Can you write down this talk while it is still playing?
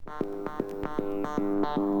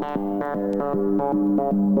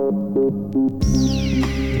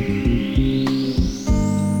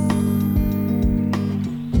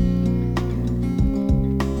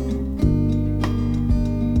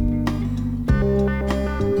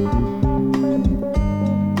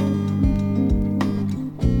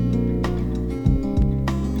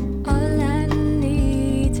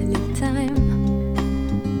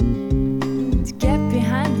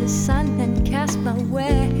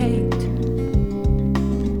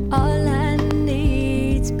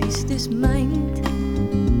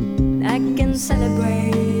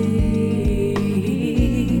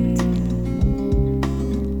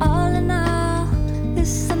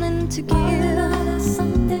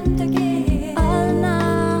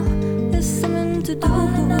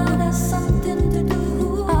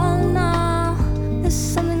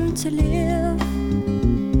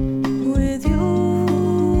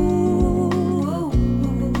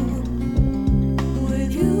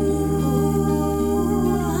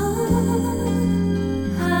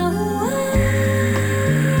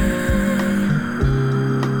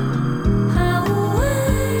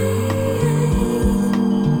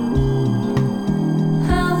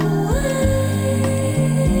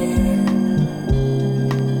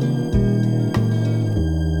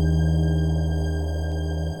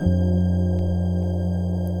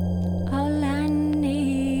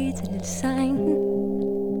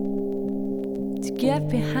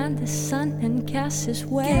His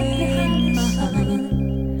way.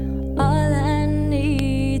 All I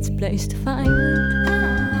need's a place to find,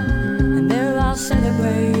 and there I'll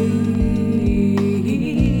celebrate.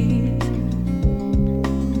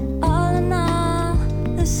 All in all,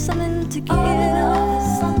 there's something to give.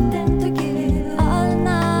 There's something to give. All in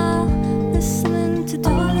all, there's something to do.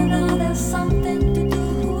 All in all, there's something to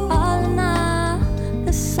do. All in all,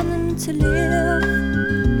 there's something to live.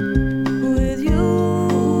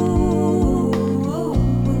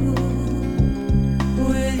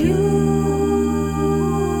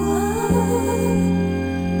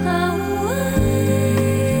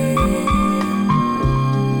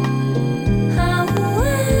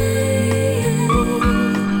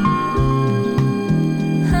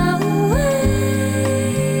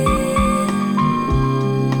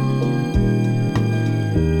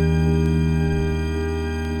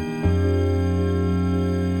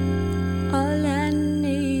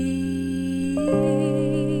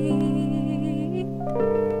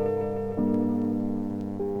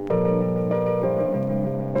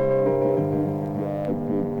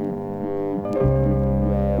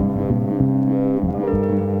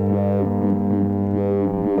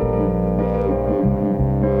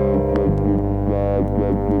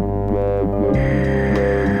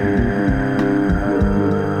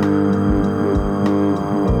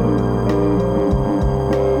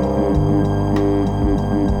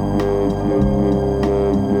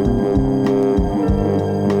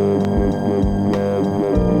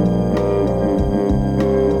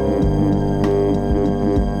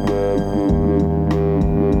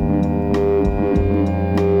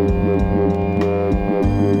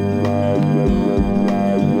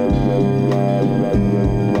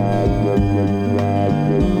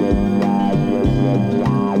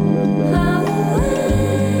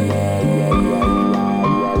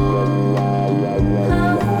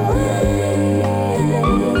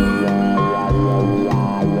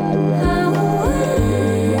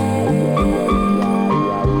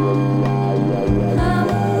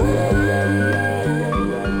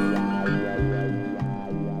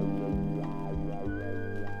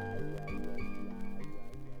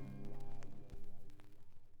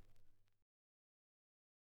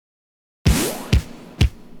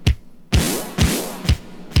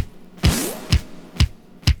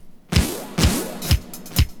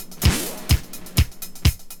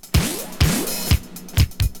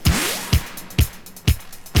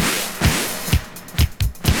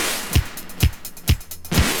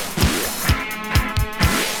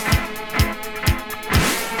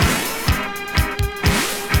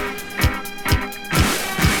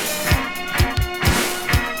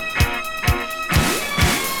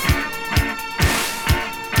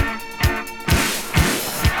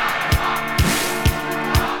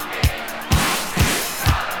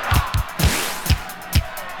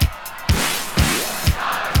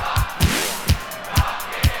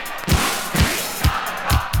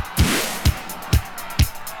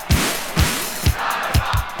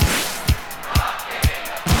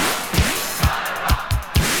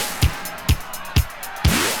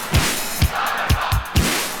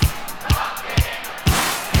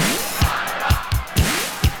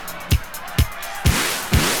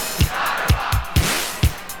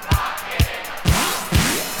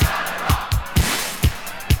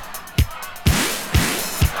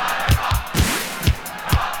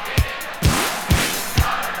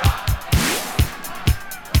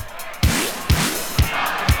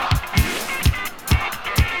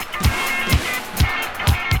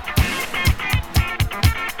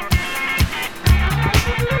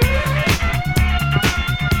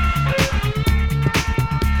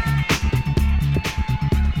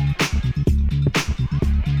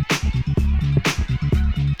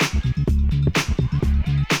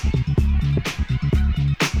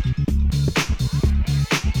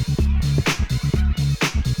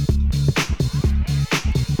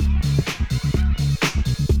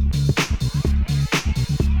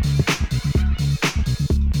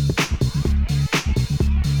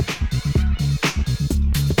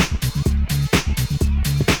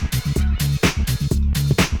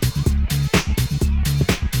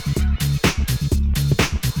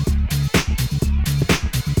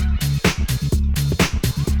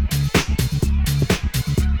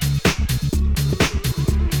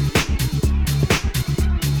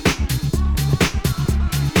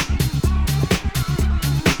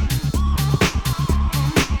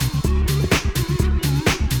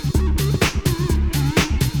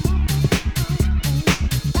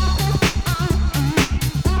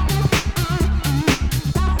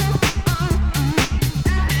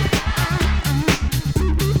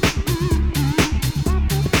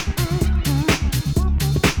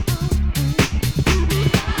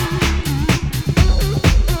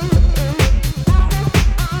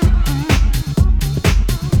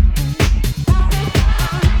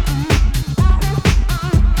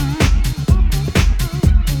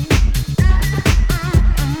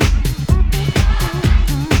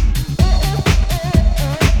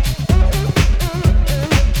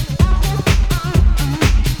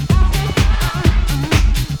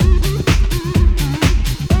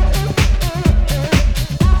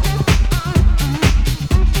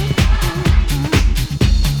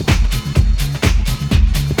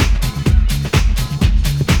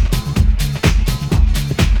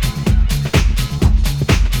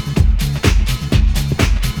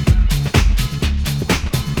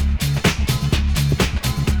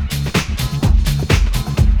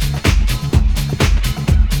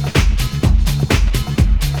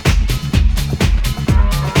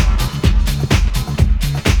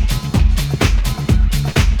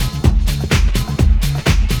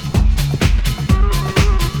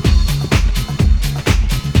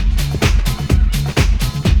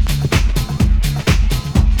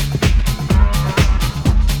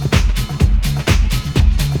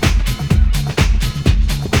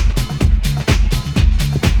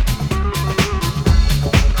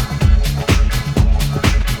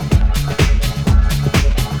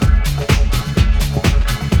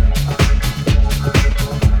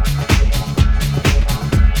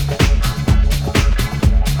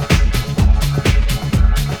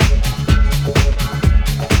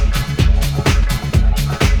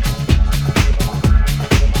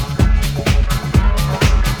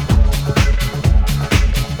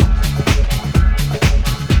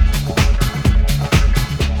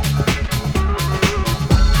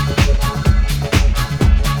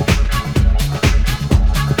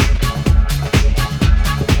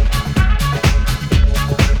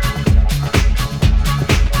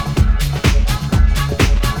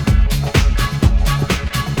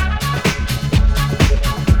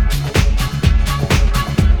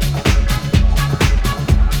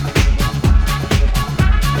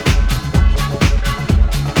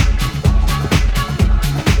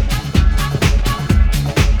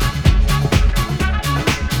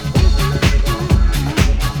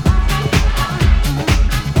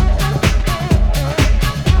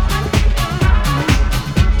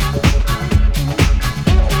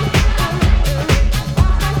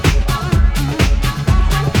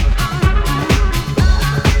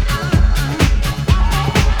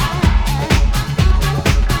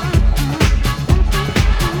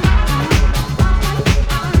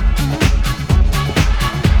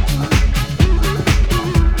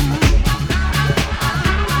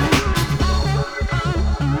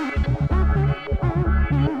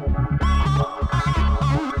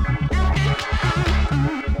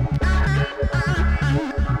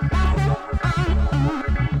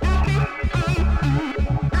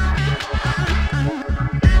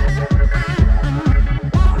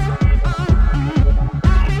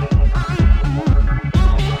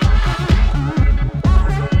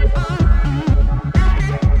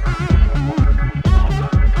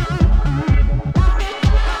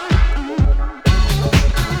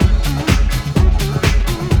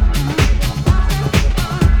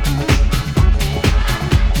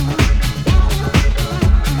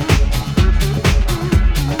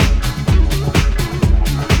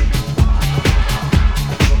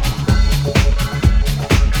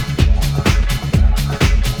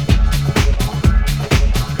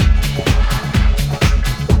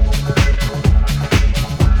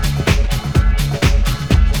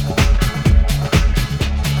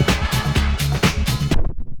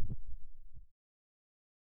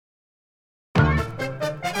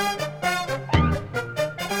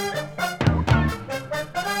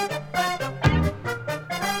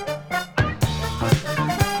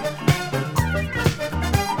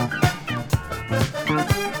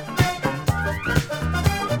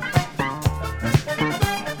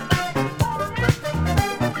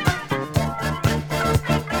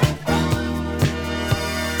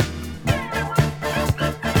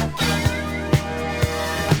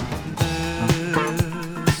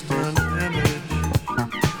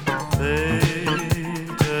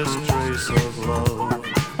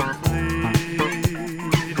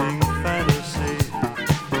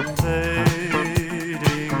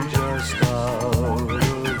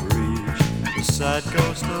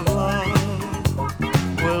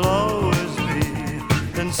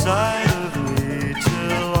 inside of me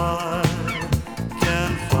till I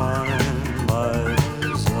can find my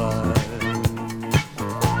desire.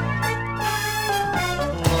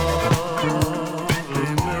 Lovely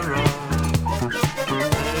mirror,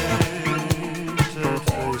 painted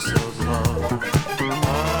face of love,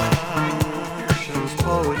 passion's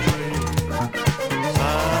poetry,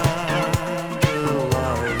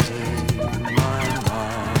 tantalizing my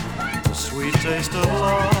mind. The sweet taste of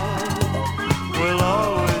love will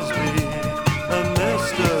always be a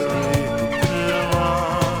mystery till I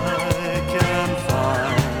can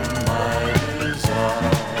find my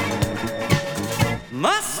desire.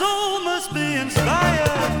 My soul must be inspired.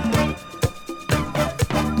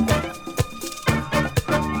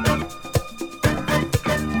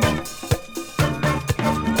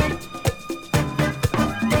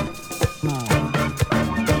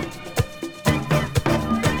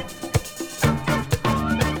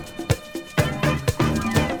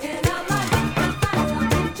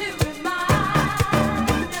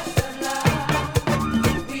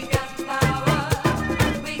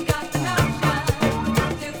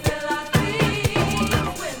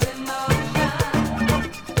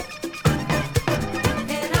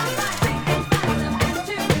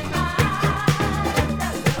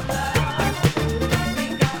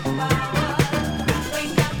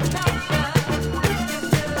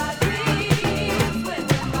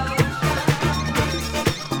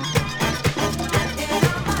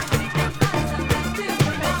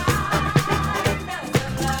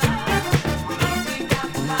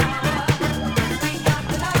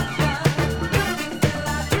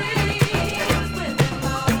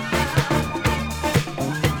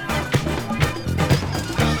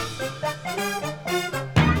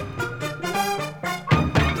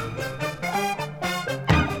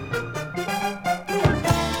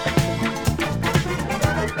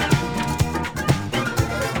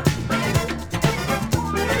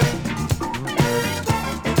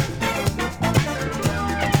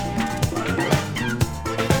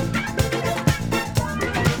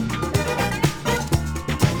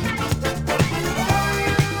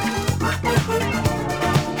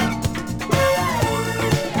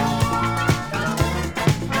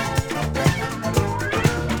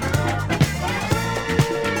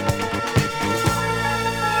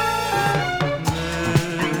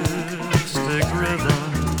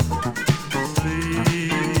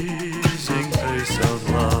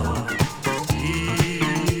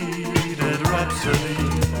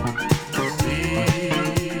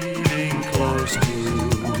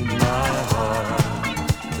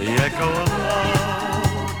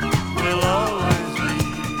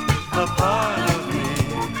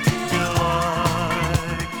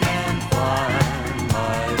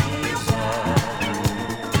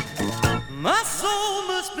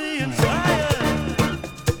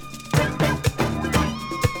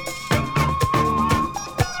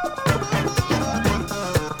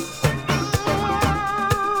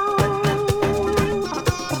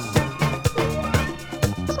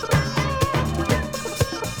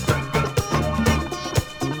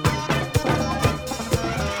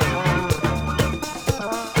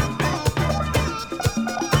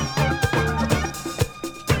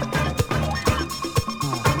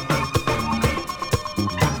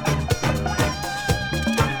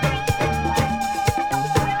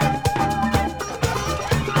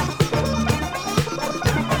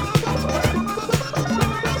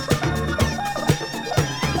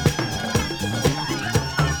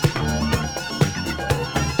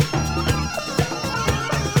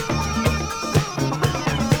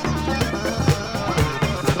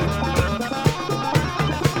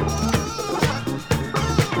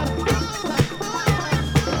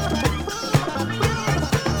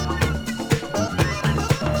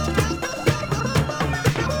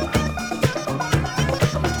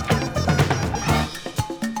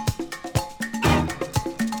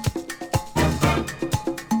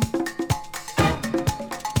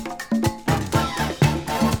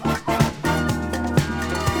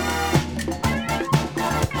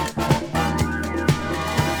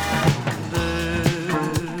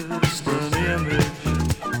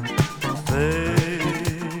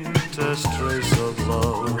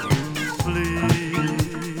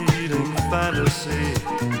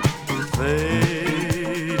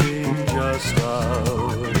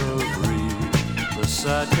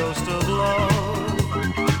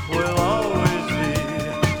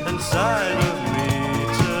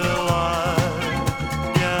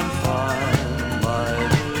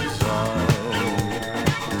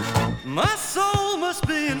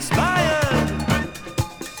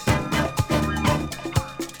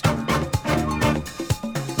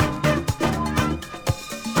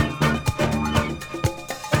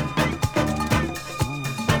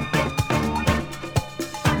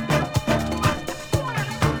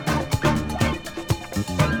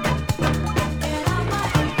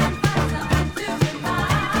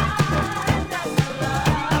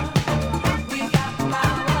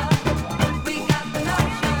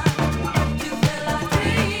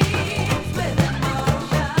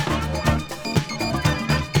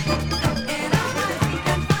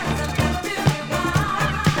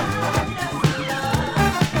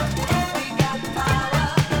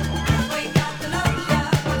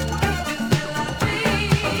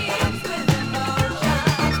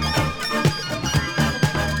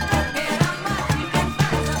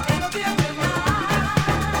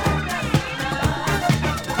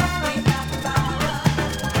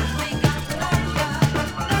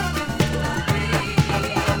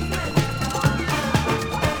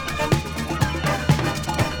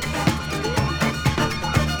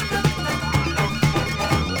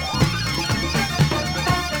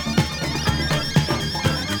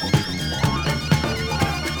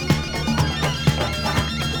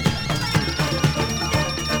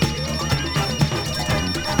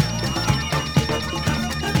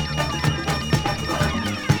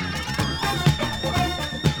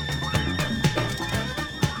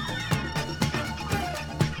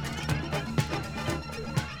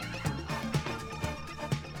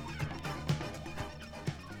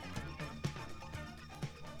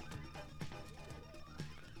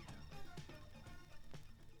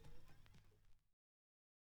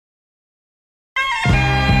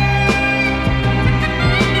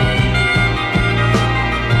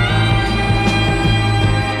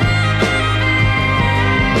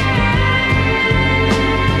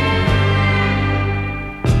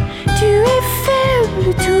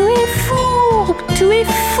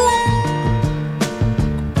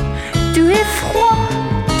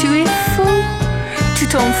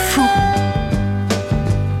 t'en fous.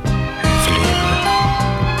 Evelyne,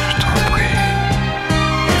 je t'en prie.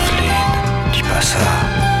 Evelyne, dis pas ça.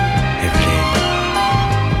 Evelyne,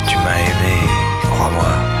 tu m'as aimé,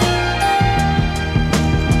 crois-moi.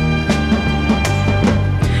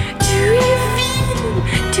 Tu es vide,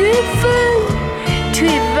 tu es feu, tu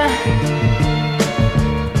es vain.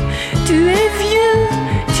 Tu es vieux,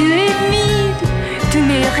 tu es vide, tu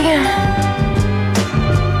n'es rien.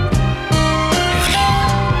 Evelyne,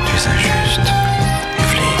 tu es injuste.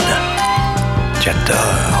 Evelyne, tu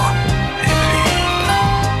adores. Evelyne,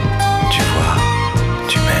 tu vois,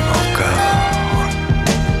 tu m'aimes encore.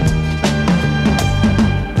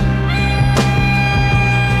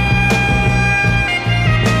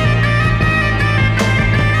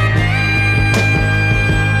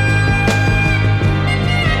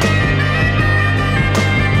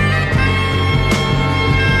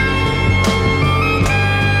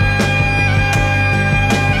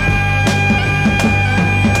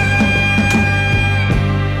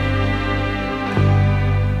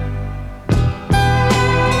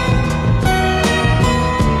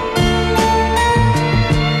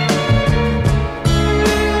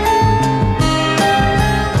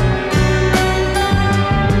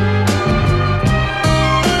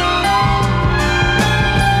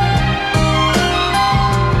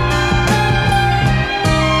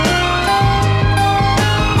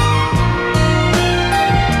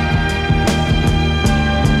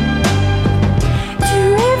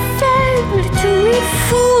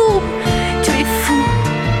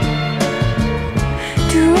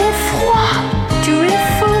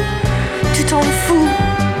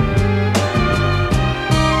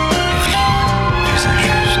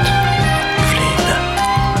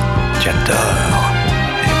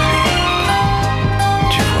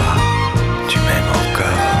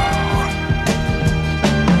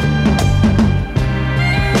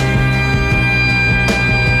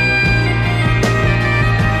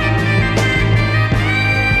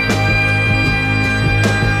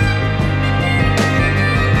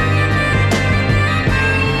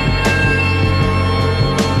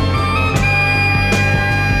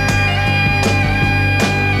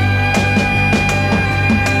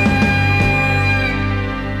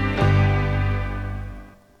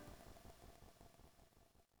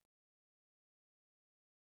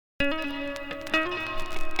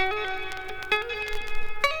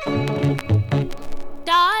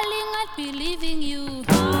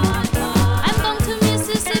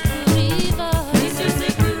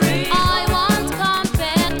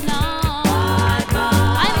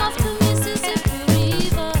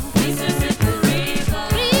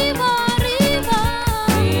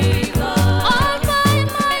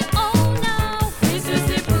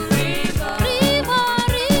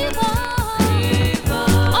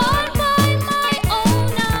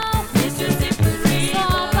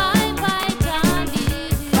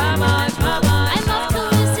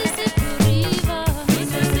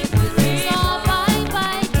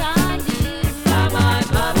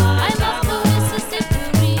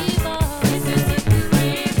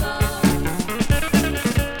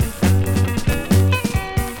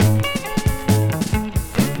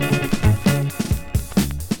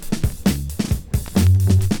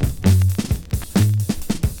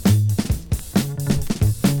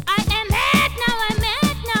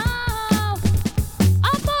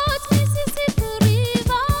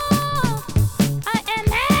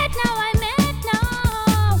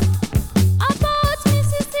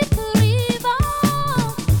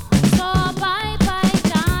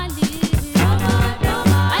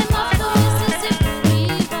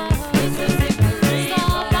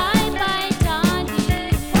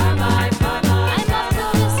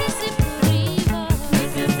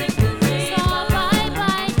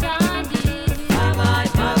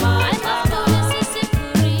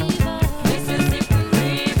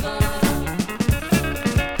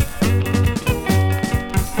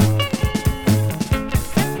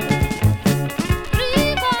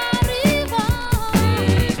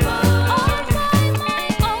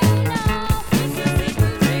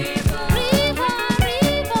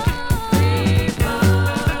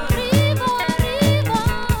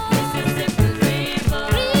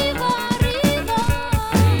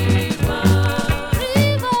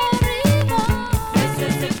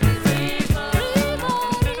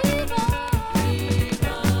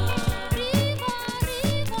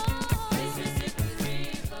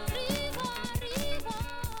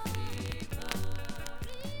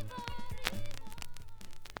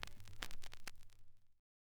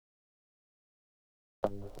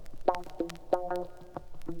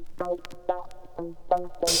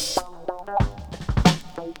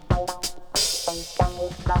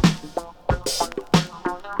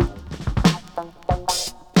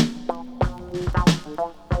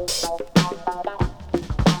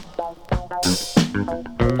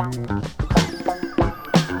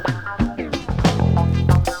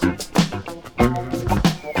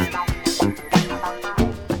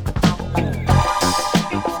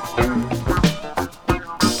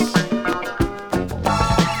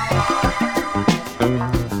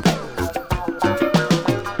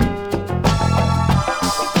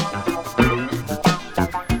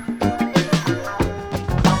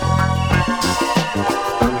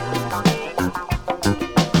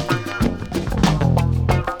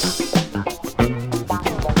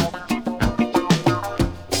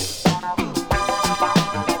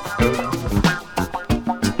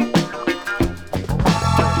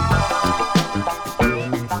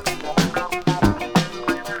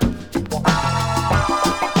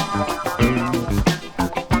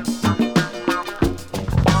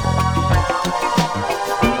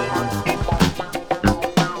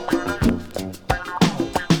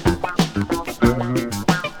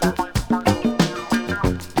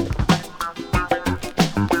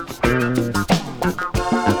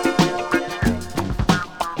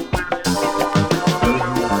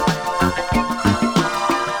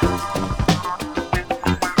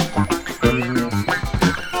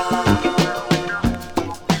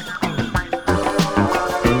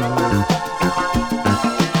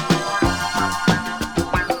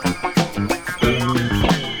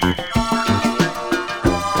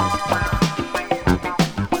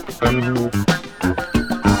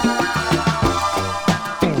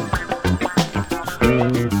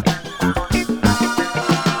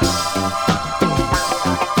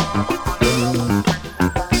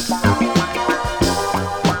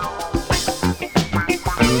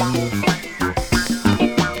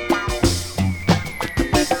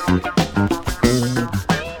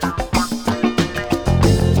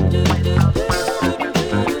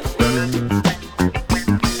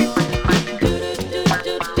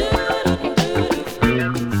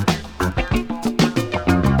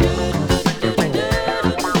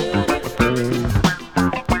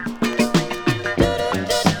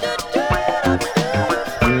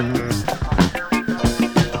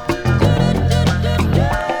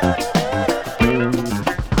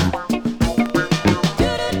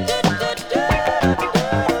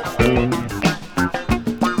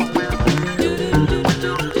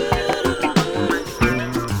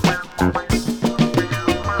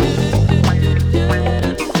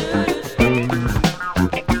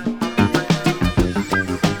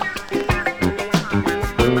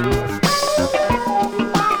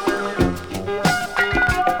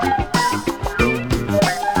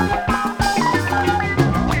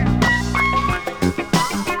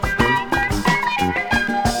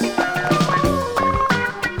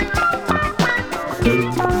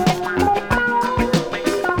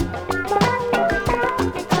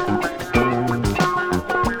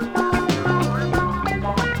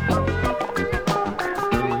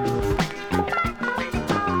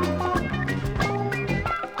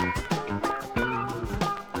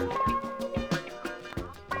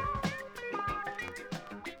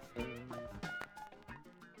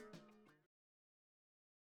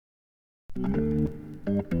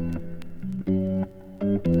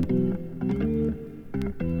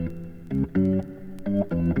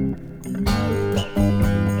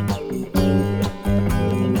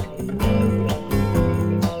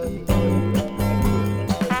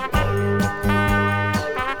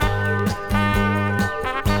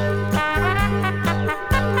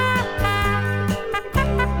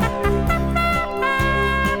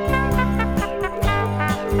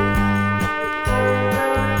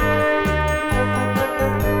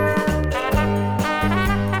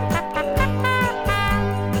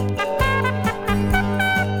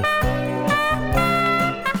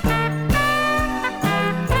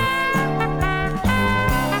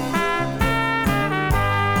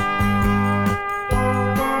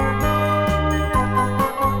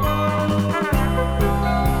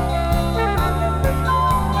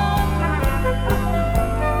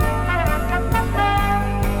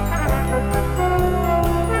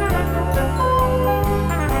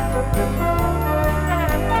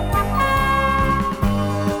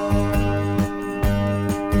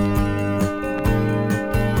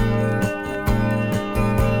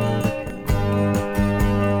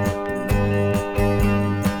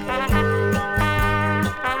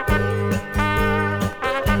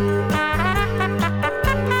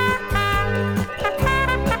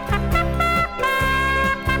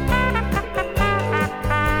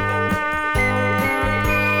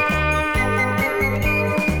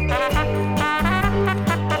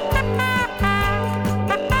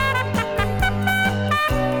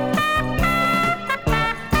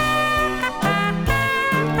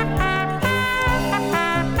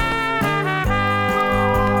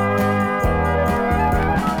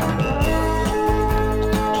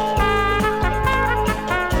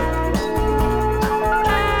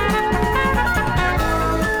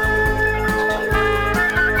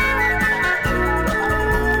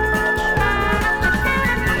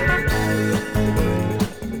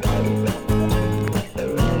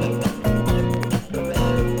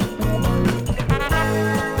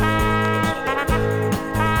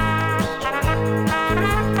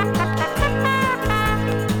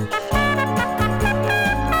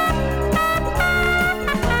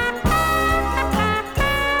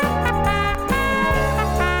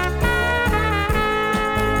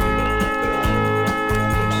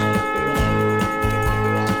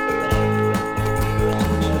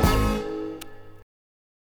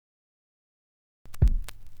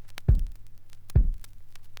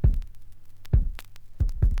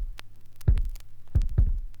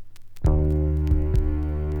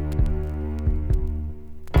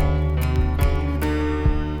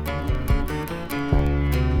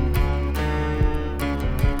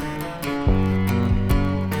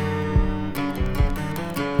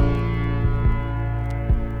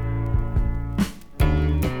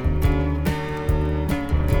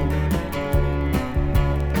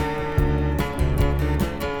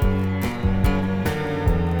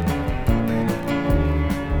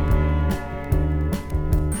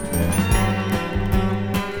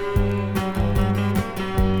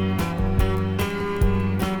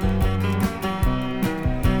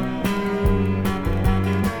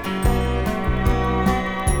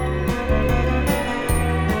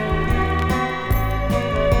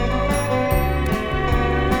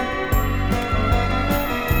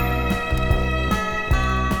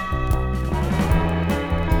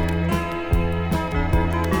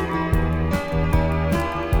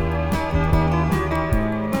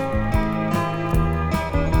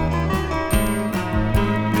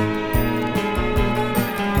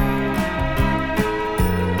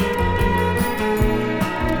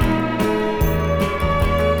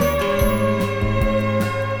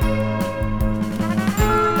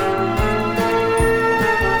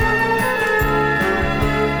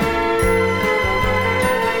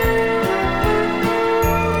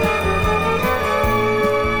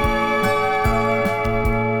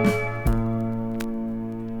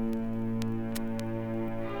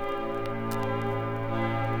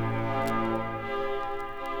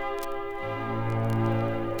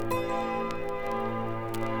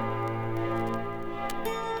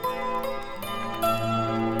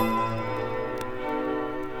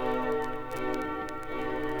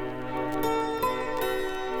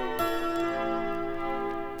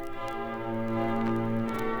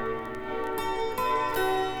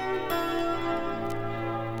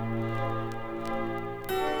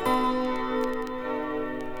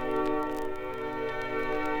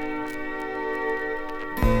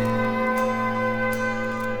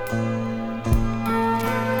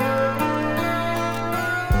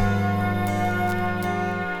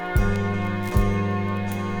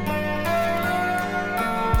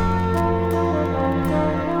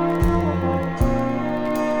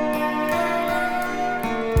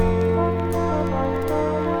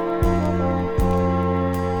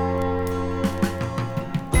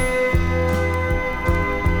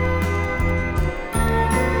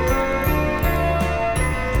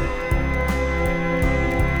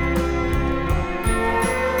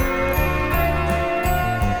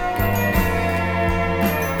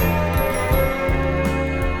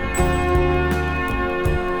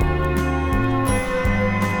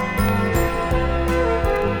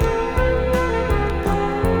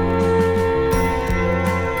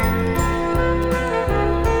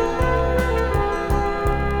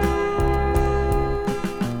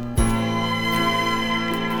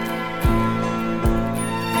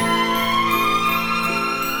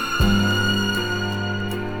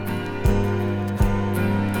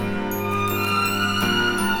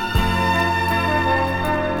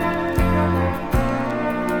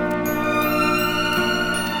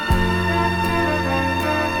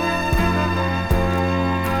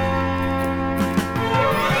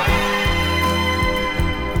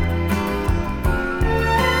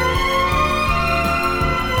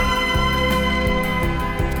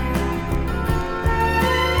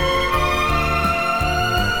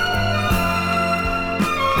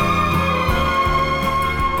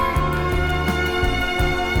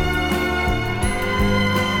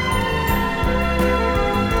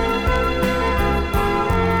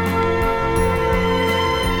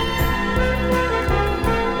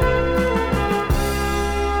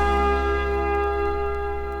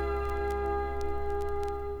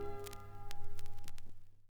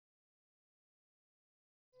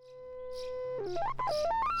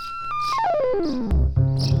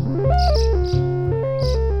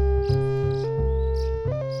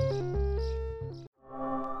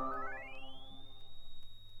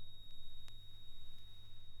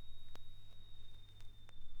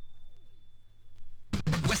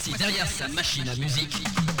 derrière sa machine à musique.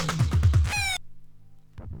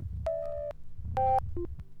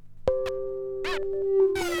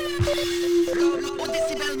 Le haut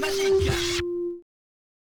décibel magique.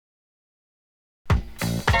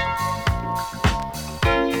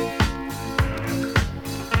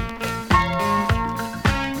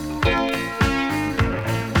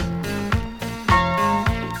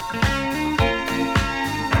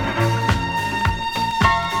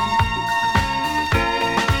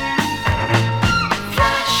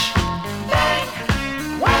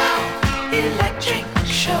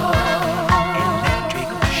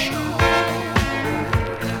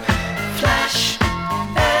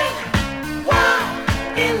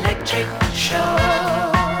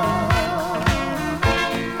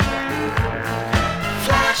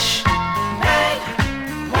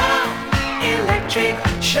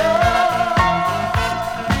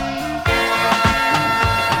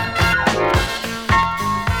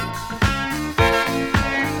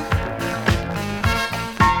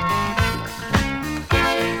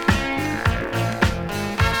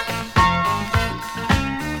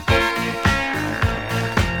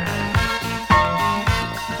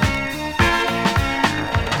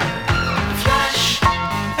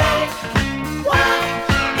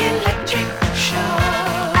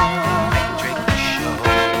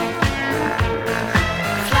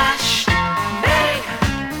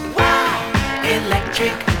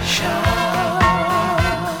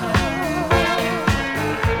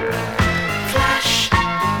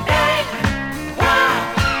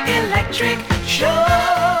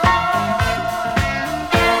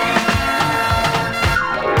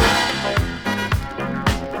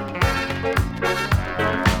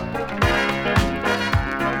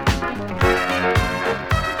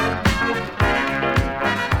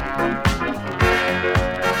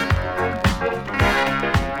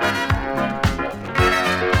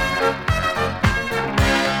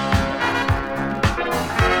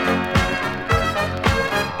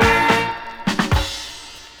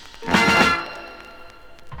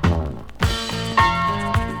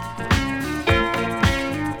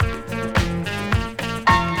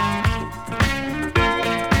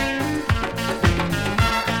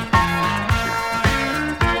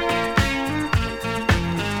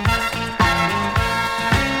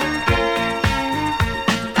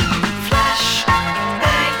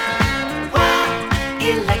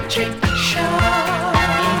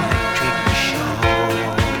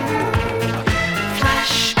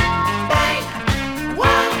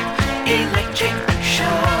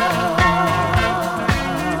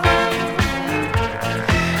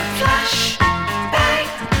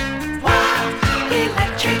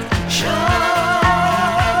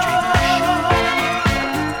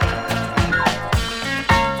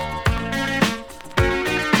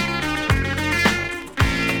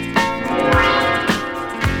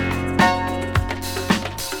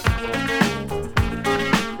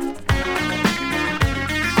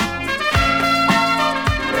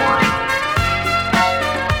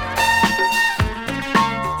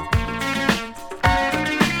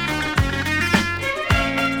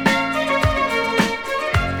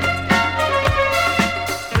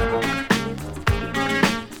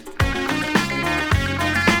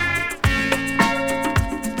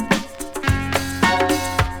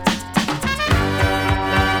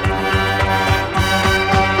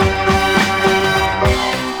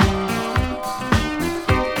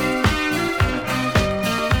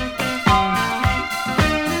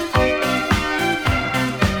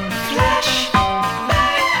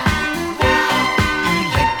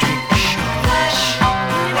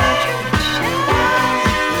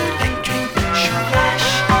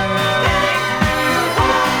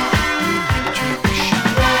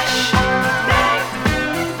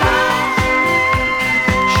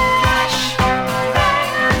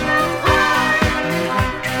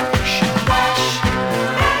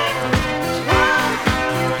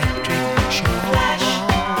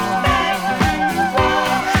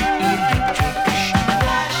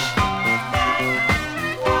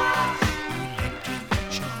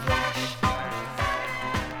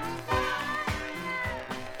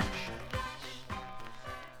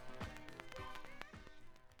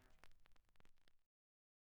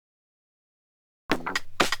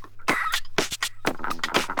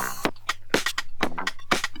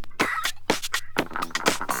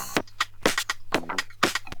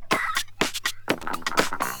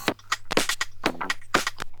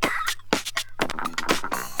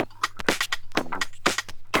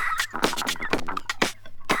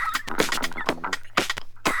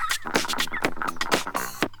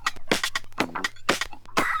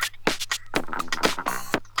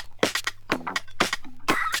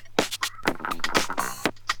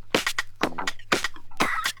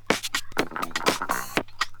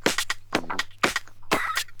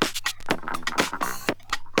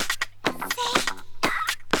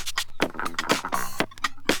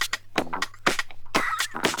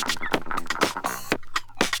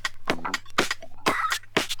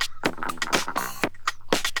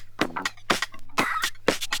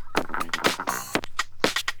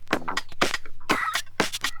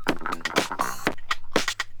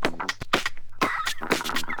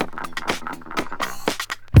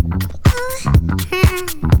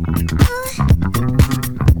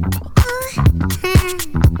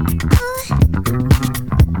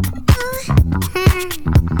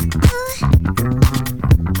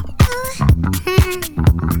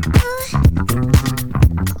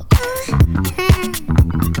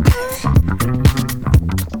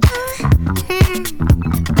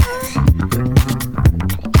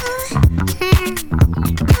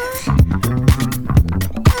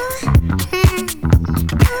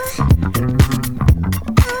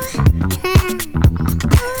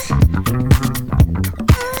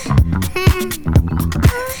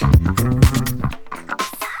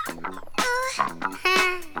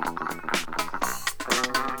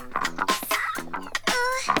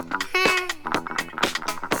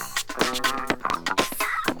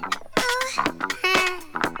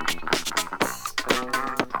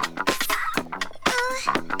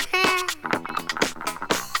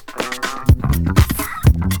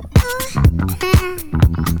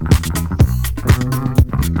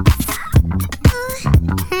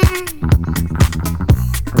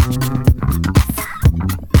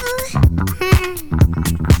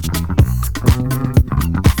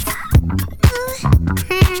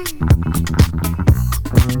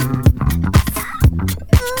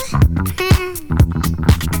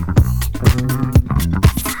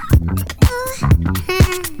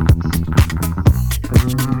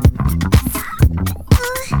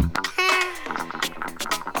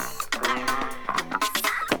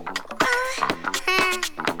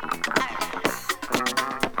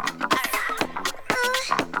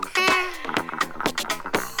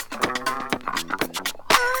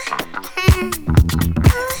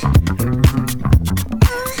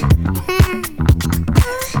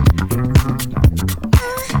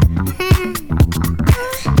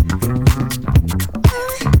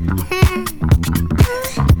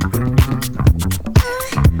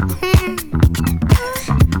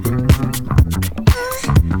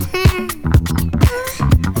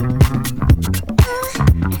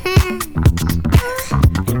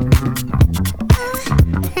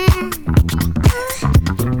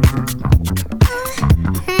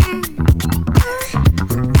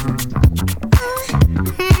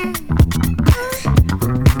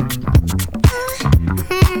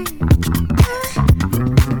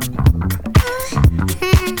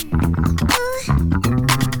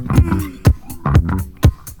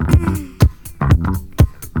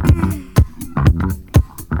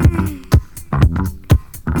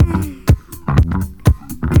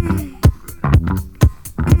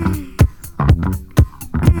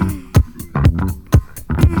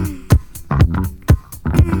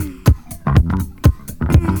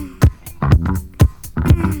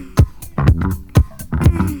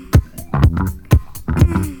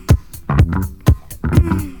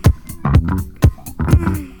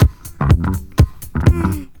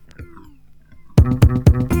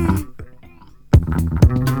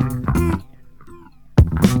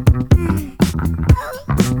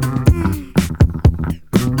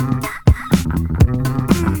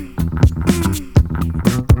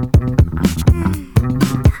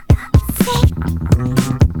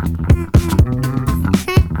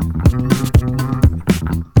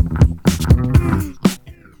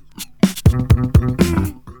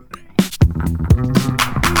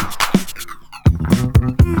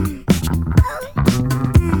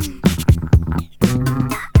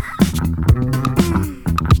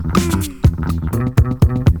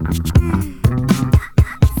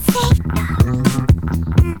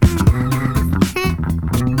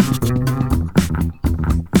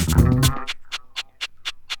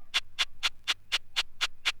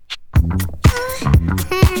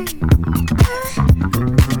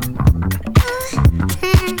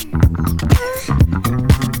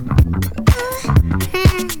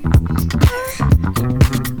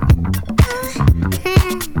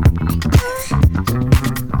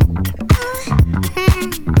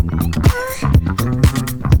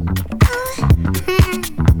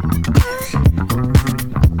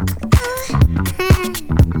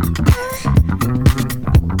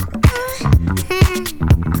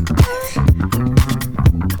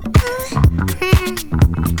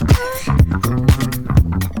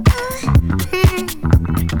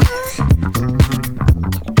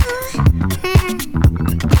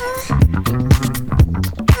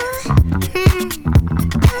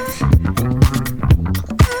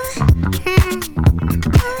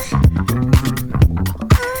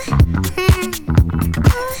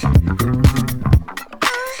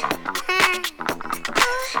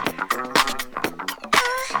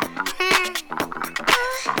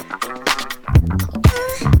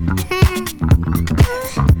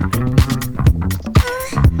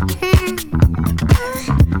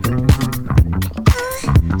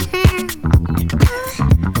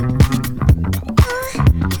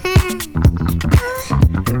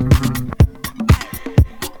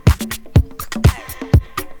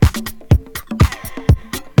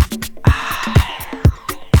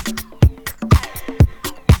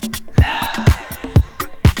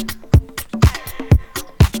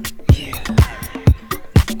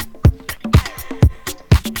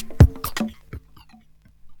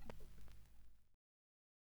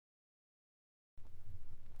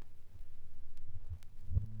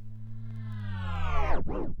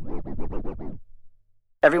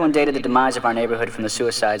 Everyone dated the demise of our neighborhood from the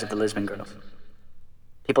suicides of the Lisbon girls.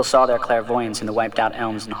 People saw their clairvoyance in the wiped-out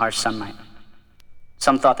elms and harsh sunlight.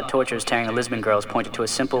 Some thought the tortures tearing the Lisbon girls pointed to a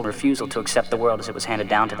simple refusal to accept the world as it was handed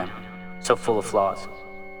down to them, so full of flaws.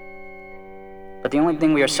 But the only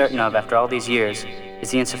thing we are certain of after all these years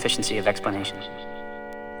is the insufficiency of explanations.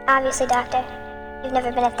 Obviously, Doctor, you've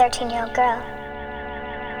never been a 13-year-old girl.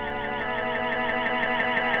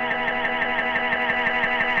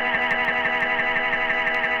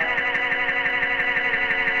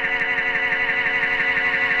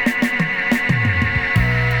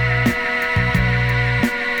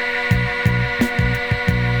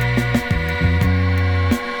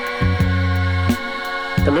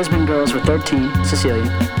 The Lisbon girls were 13, Cecilia,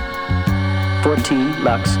 14,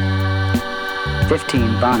 Lux,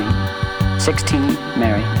 15, Bonnie, 16,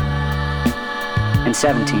 Mary, and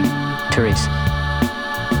 17, Therese.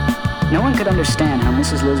 No one could understand how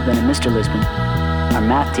Mrs. Lisbon and Mr. Lisbon, our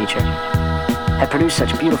math teacher, had produced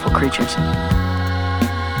such beautiful creatures.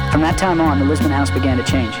 From that time on, the Lisbon house began to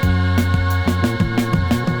change.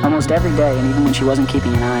 Almost every day, and even when she wasn't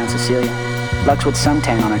keeping an eye on Cecilia, Lux would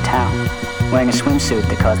suntan on her towel, wearing a swimsuit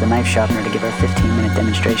that caused the knife sharpener to give her a 15-minute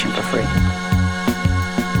demonstration for free.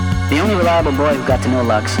 The only reliable boy who got to know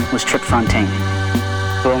Lux was Trip Fontaine,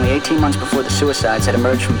 who only 18 months before the suicides had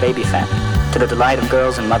emerged from baby fat, to the delight of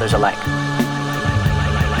girls and mothers alike.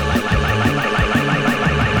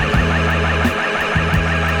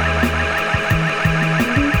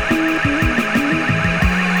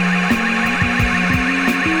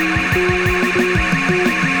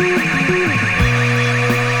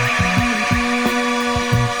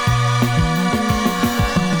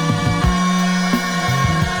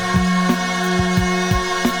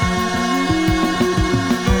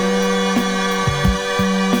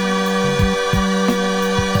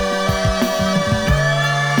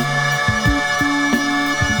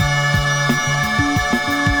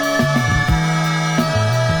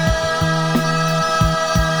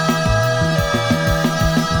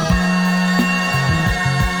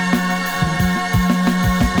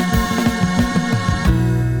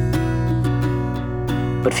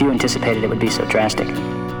 But few anticipated it would be so drastic.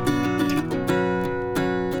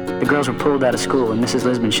 The girls were pulled out of school and Mrs.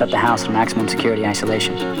 Lisbon shut the house in maximum security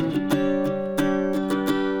isolation.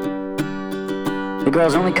 The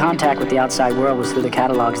girls' only contact with the outside world was through the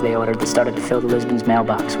catalogs they ordered that started to fill the Lisbon's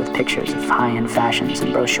mailbox with pictures of high-end fashions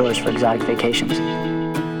and brochures for exotic vacations.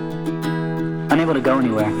 Unable to go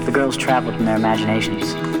anywhere, the girls traveled in their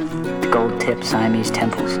imaginations to gold-tipped Siamese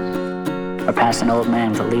temples, or past an old man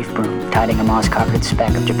with a leaf broom tidying a moss-carpeted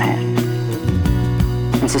speck of Japan.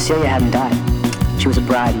 And Cecilia hadn't died. She was a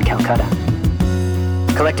bride in Calcutta.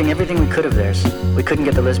 Collecting everything we could of theirs, we couldn't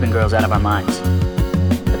get the Lisbon girls out of our minds.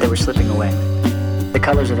 But they were slipping away. The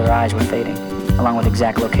colors of their eyes were fading, along with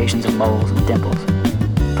exact locations of moles and dimples.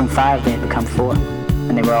 From 5 they had become 4,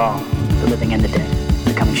 and they were all, the living and the dead,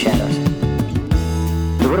 becoming shadows.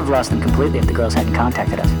 We would have lost them completely if the girls hadn't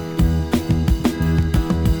contacted us.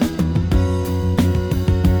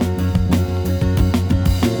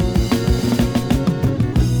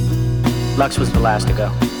 Lux was the last to go.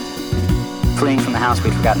 Fleeing from the house,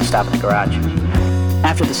 we'd forgotten to stop at the garage.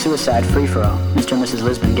 After the suicide free-for-all, Mr. and Mrs.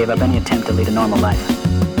 Lisbon gave up any attempt to lead a normal life.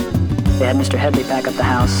 They had Mr. Headley pack up the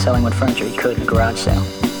house, selling what furniture he could in a garage sale.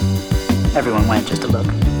 Everyone went just to look.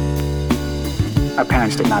 Our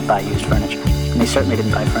parents did not buy used furniture, and they certainly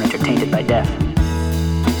didn't buy furniture tainted by death.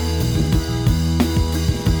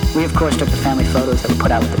 We, of course, took the family photos that were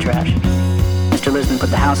put out with the trash. Mr. Lisbon put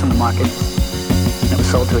the house on the market, and it was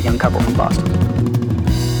sold to a young couple from Boston.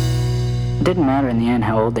 It didn't matter in the end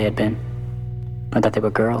how old they had been, or that they were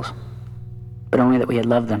girls, but only that we had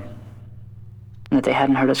loved them, and that they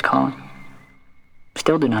hadn't heard us calling.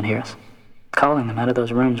 Still do not hear us, calling them out of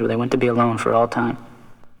those rooms where they went to be alone for all time.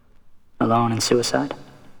 Alone in suicide,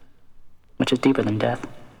 which is deeper than death,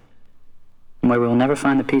 and where we will never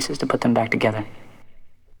find the pieces to put them back together.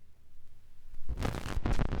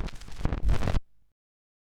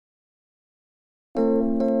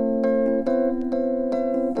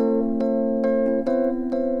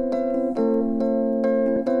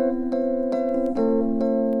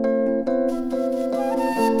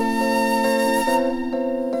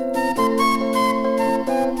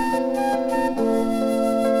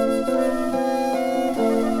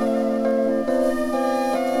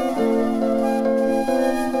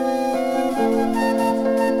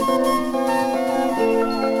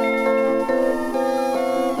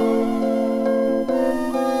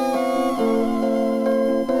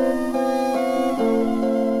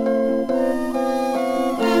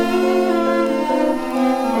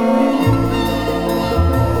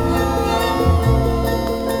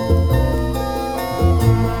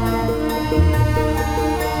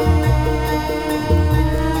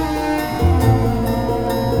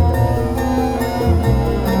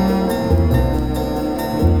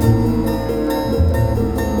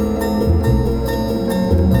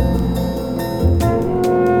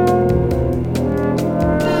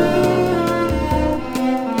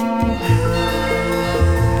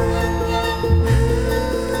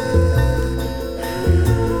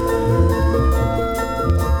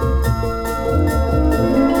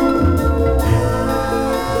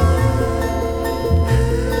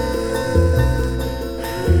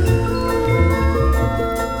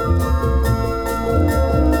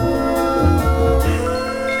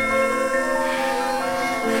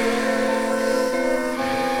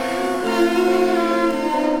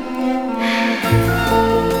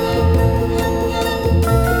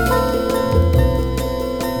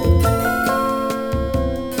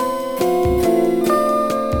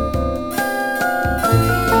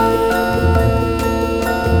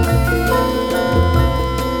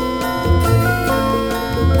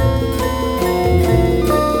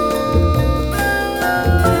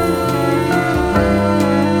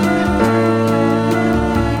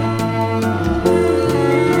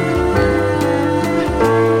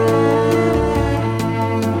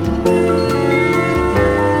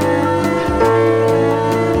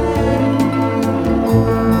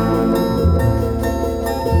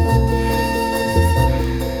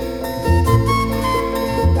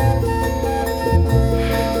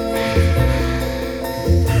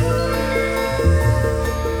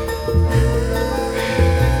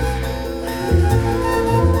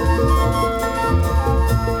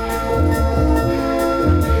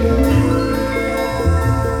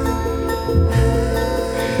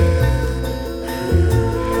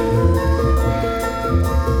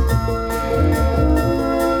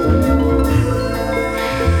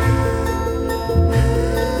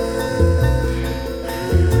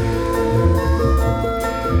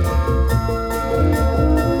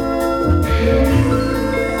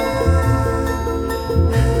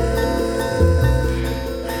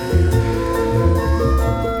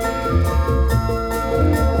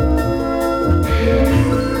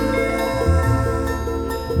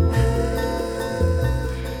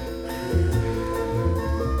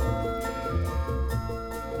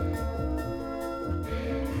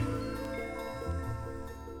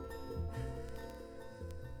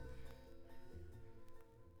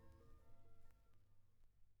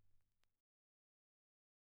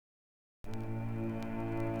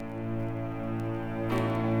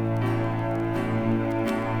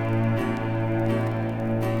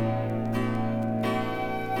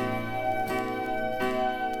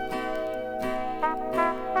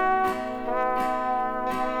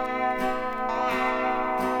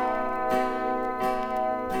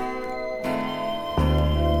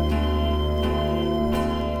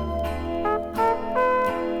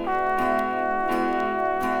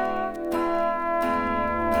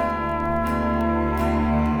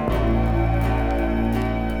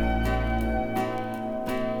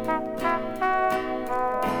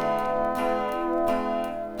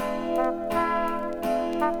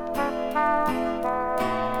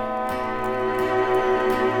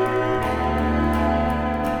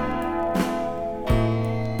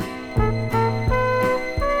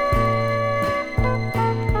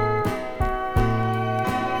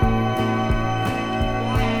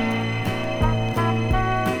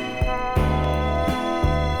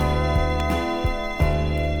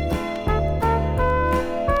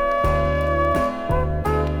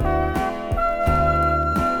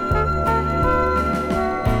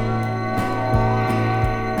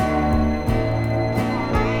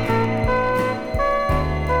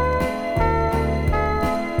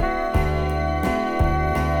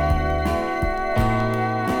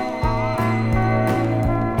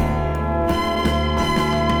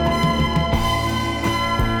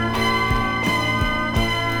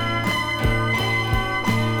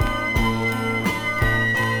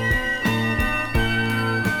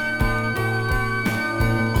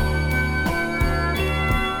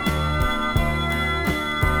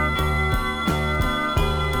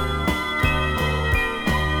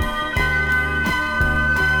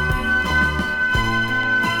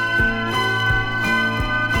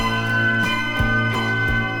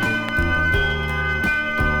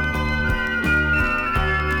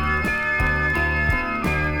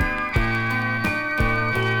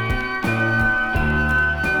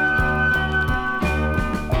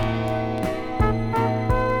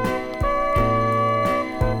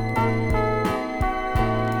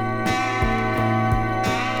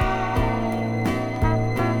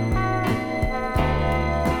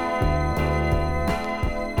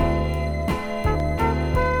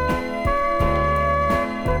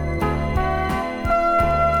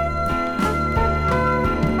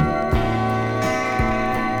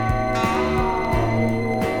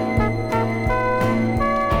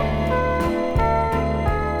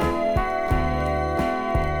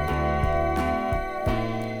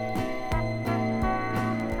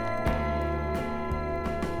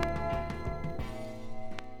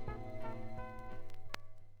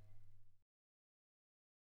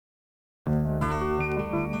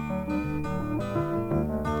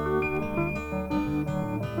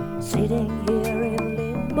 sitting here in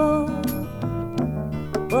limbo,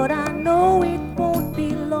 but I know it won't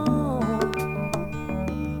be long.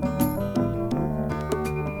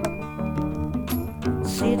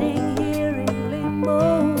 Sitting here in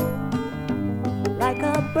limbo, like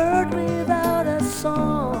a bird without a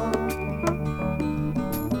song.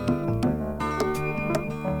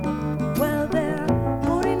 Well, they're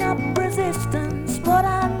putting up resistance, but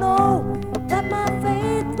I know that my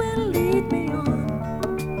faith will lead me on.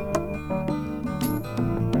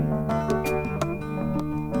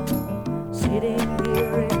 Sitting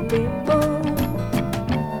here in limbo,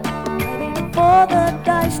 waiting for the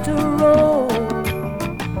dice to roll.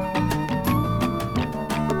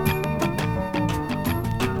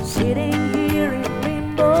 Sitting here in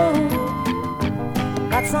limbo,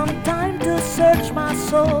 got some time to search my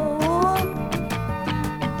soul.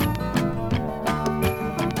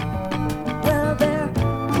 Well, they're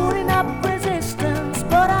putting up resistance,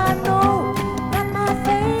 but I know that my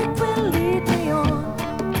faith will lead me on.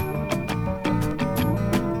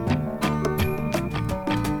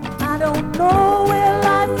 I don't know where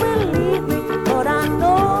life will lead me, but I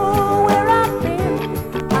know where I've been.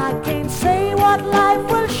 I can't say what life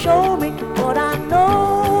will show me, but I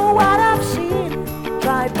know what I've seen.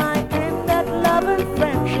 Tried my hand at love and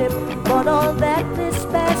friendship, but all that is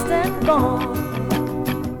past and gone.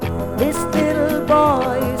 This little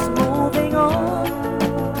boy is moving on.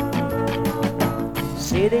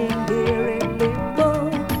 Sitting here in limbo,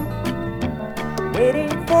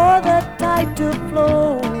 waiting for the tide to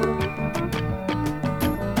flow.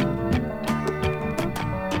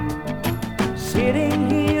 Sitting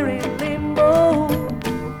here in limbo,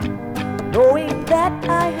 knowing that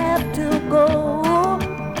I have to go.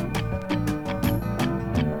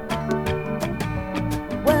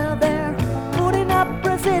 Well, they're putting up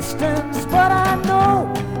resistance, but I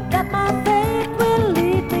know that my faith will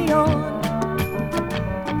lead me on.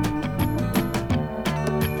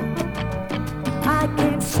 I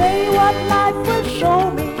can't say what life will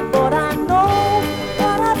show me, but I know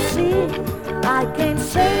what I've seen. I can't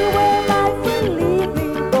say where life will lead me,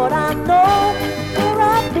 but I know where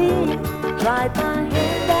I've been. Tried my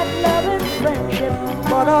hand at love and friendship,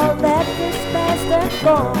 but all that is past and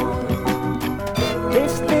gone.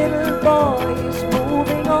 This little boy is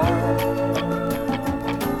moving on.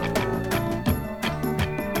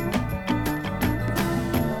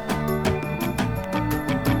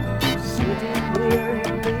 Sitting here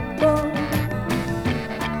in limbo,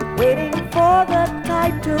 waiting for the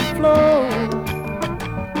tide to flow.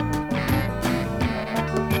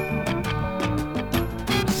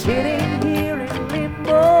 Sitting here in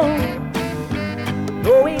limbo,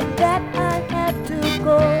 knowing that I have to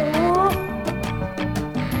go.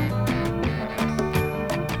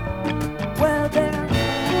 Well, they're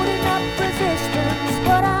putting up resistance,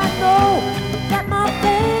 but I know that my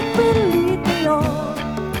faith will lead me on.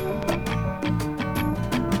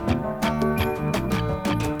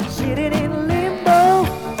 Sitting in limbo,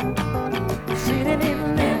 sitting in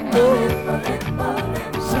limbo,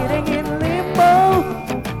 sitting in limbo,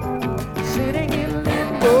 sitting in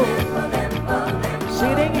limbo,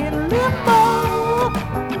 sitting in limbo,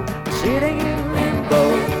 sitting in limbo,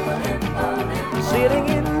 sitting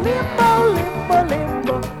in limbo, limbo,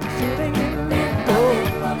 limbo, sitting in limbo,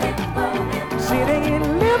 sitting in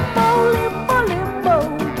limbo, limbo, limbo,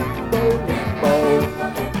 limbo,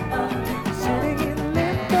 sitting in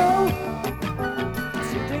limbo,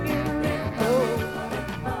 sitting in limbo,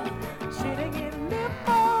 sitting in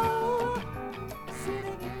limbo,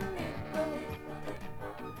 sitting in limbo.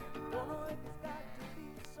 Don't know if it's got to be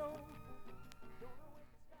so. Don't know if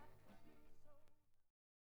it's got to be so.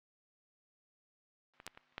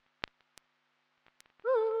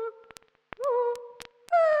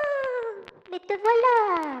 Mais te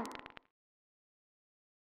voilà!